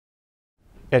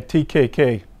At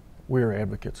TKK, we are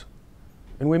advocates,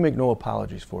 and we make no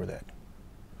apologies for that.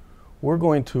 We're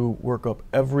going to work up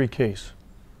every case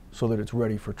so that it's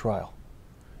ready for trial.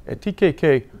 At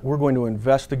TKK, we're going to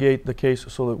investigate the case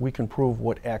so that we can prove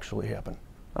what actually happened.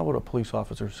 Not what a police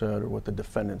officer said or what the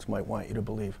defendants might want you to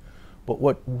believe, but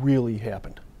what really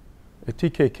happened. At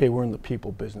TKK, we're in the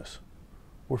people business.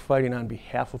 We're fighting on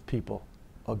behalf of people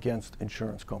against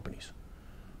insurance companies.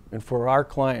 And for our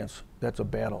clients, that's a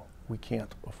battle we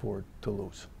can't afford to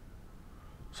lose.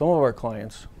 Some of our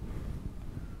clients,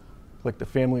 like the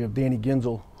family of Danny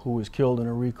Ginzel, who was killed in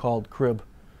a recalled crib,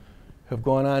 have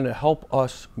gone on to help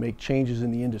us make changes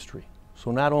in the industry.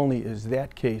 So not only is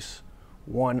that case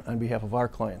won on behalf of our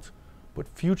clients, but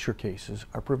future cases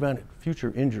are prevented,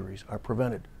 future injuries are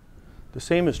prevented. The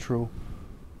same is true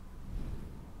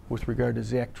with regard to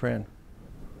Zach Tran,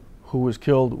 who was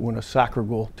killed when a soccer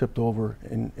goal tipped over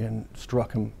and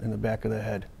struck him in the back of the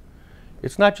head.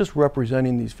 It's not just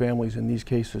representing these families in these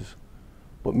cases,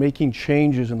 but making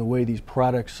changes in the way these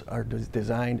products are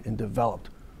designed and developed,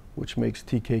 which makes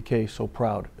TKK so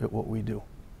proud at what we do.